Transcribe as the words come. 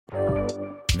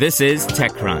This is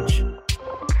TechCrunch.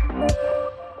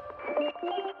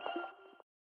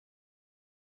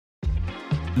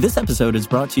 This episode is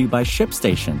brought to you by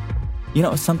ShipStation. You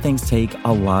know, some things take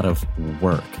a lot of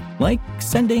work, like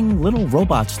sending little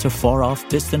robots to far-off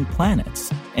distant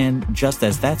planets. And just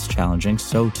as that's challenging,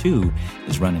 so too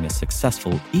is running a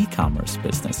successful e-commerce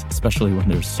business, especially when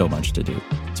there's so much to do.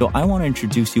 So I want to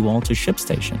introduce you all to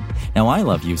ShipStation. Now, I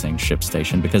love using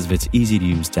ShipStation because of its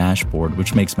easy-to-use dashboard,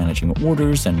 which makes managing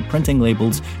orders and printing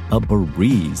labels a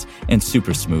breeze and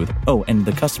super smooth. Oh, and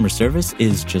the customer service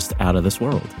is just out of this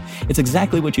world. It's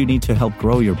exactly what you need to help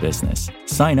grow your business.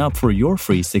 Sign up for your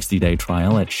free 60-day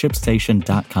trial at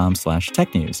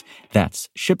shipstation.com/technews. That's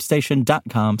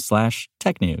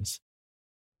shipstation.com/technews.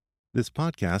 This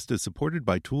podcast is supported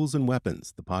by Tools and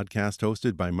Weapons, the podcast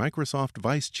hosted by Microsoft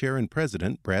Vice Chair and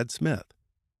President Brad Smith.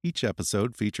 Each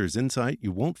episode features insight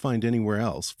you won't find anywhere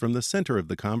else from the center of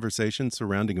the conversation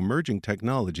surrounding emerging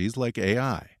technologies like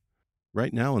AI.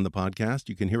 Right now in the podcast,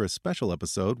 you can hear a special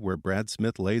episode where Brad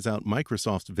Smith lays out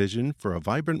Microsoft's vision for a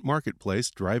vibrant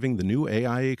marketplace driving the new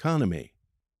AI economy.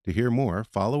 To hear more,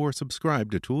 follow or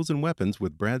subscribe to Tools and Weapons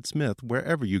with Brad Smith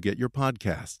wherever you get your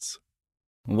podcasts.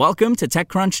 Welcome to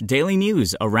TechCrunch Daily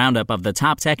News, a roundup of the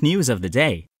top tech news of the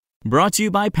day. Brought to you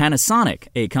by Panasonic,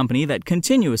 a company that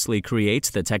continuously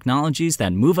creates the technologies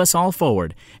that move us all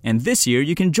forward. And this year,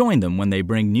 you can join them when they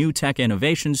bring new tech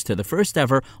innovations to the first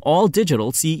ever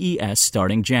all-digital CES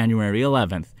starting January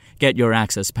 11th. Get your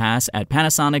access pass at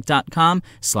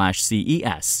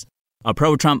panasonic.com/CES. A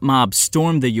pro-Trump mob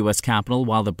stormed the U.S. Capitol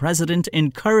while the president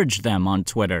encouraged them on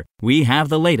Twitter. We have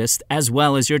the latest as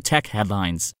well as your tech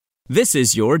headlines. This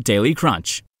is your Daily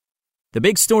Crunch. The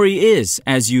big story is,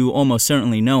 as you almost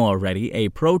certainly know already, a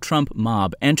pro-Trump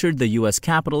mob entered the U.S.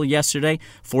 Capitol yesterday,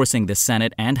 forcing the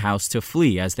Senate and House to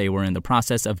flee as they were in the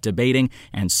process of debating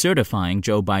and certifying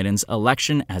Joe Biden's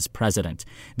election as president.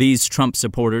 These Trump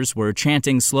supporters were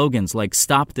chanting slogans like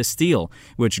 "Stop the Steal,"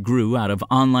 which grew out of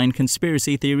online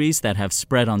conspiracy theories that have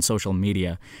spread on social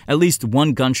media. At least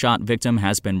one gunshot victim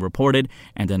has been reported,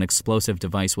 and an explosive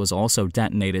device was also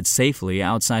detonated safely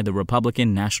outside the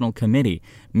Republican National Committee.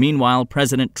 Meanwhile,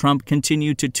 President Trump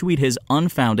continued to tweet his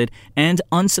unfounded and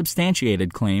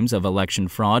unsubstantiated claims of election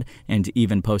fraud and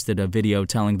even posted a video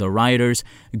telling the rioters,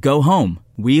 "Go home,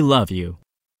 we love you."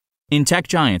 In tech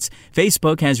giants,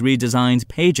 Facebook has redesigned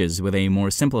Pages with a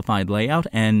more simplified layout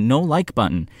and no like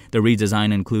button. The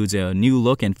redesign includes a new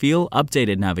look and feel,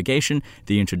 updated navigation,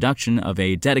 the introduction of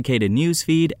a dedicated news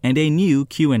feed, and a new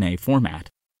Q&A format.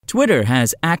 Twitter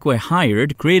has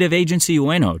acqui-hired creative agency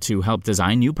Ueno to help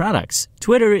design new products.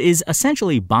 Twitter is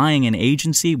essentially buying an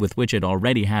agency with which it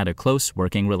already had a close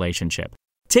working relationship.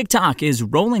 TikTok is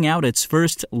rolling out its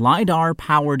first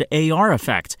LiDAR-powered AR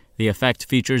effect. The effect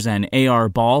features an AR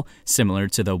ball similar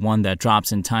to the one that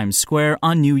drops in Times Square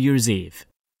on New Year's Eve.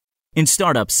 In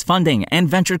startups, funding, and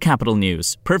venture capital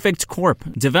news, Perfect Corp,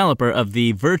 developer of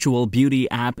the virtual beauty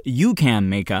app YouCam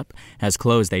Makeup, has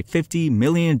closed a $50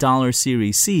 million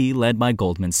Series C led by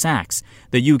Goldman Sachs.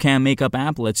 The YouCam Makeup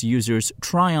app lets users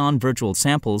try on virtual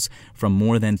samples from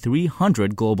more than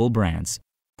 300 global brands.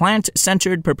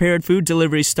 Plant-centered prepared food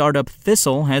delivery startup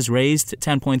Thistle has raised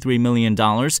 $10.3 million.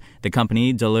 The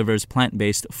company delivers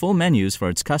plant-based full menus for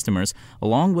its customers,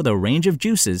 along with a range of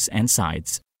juices and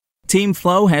sides.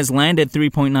 Teamflow has landed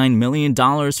 $3.9 million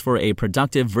for a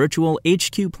productive virtual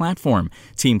HQ platform.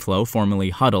 Teamflow, formerly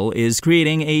Huddle, is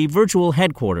creating a virtual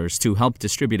headquarters to help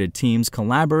distributed teams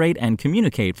collaborate and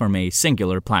communicate from a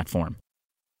singular platform.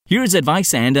 Here's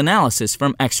advice and analysis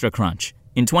from XtraCrunch.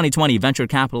 In 2020, venture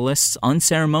capitalists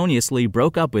unceremoniously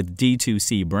broke up with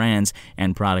D2C brands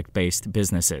and product-based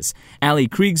businesses. Ali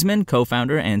Kriegsman,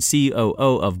 co-founder and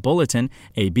COO of Bulletin,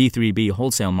 a B2B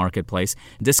wholesale marketplace,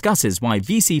 discusses why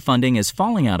VC funding is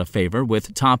falling out of favor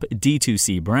with top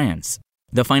D2C brands.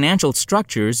 The financial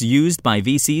structures used by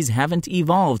VCs haven't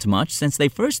evolved much since they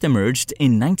first emerged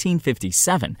in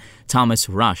 1957. Thomas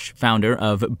Rush, founder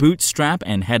of Bootstrap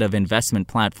and head of investment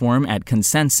platform at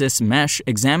Consensus Mesh,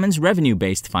 examines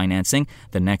revenue-based financing,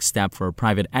 the next step for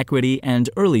private equity and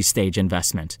early-stage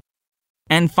investment.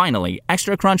 And finally,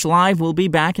 XtraCrunch Live will be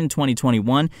back in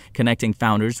 2021, connecting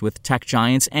founders with tech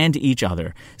giants and each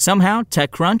other. Somehow,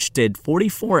 TechCrunch did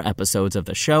 44 episodes of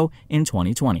the show in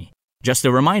 2020. Just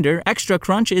a reminder,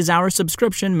 XtraCrunch is our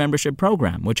subscription membership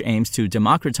program, which aims to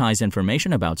democratize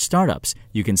information about startups.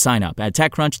 You can sign up at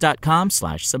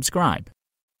techcrunch.com/subscribe.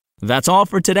 That's all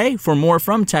for today. For more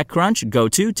from TechCrunch, go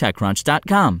to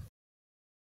techcrunch.com.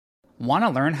 Want to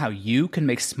learn how you can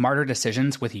make smarter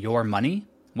decisions with your money?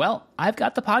 Well, I've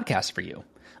got the podcast for you.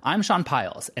 I'm Sean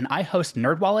Piles, and I host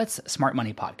NerdWallet's Smart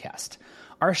Money Podcast.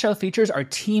 our show features our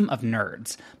team of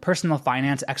nerds, personal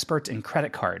finance experts in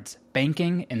credit cards,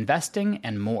 banking, investing,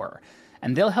 and more.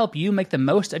 And they'll help you make the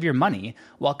most of your money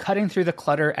while cutting through the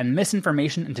clutter and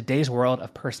misinformation in today's world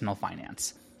of personal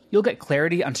finance. You'll get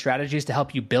clarity on strategies to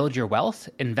help you build your wealth,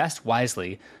 invest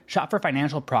wisely, shop for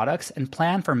financial products, and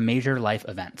plan for major life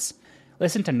events.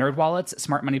 Listen to NerdWallet's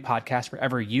Smart Money Podcast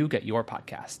wherever you get your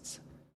podcasts.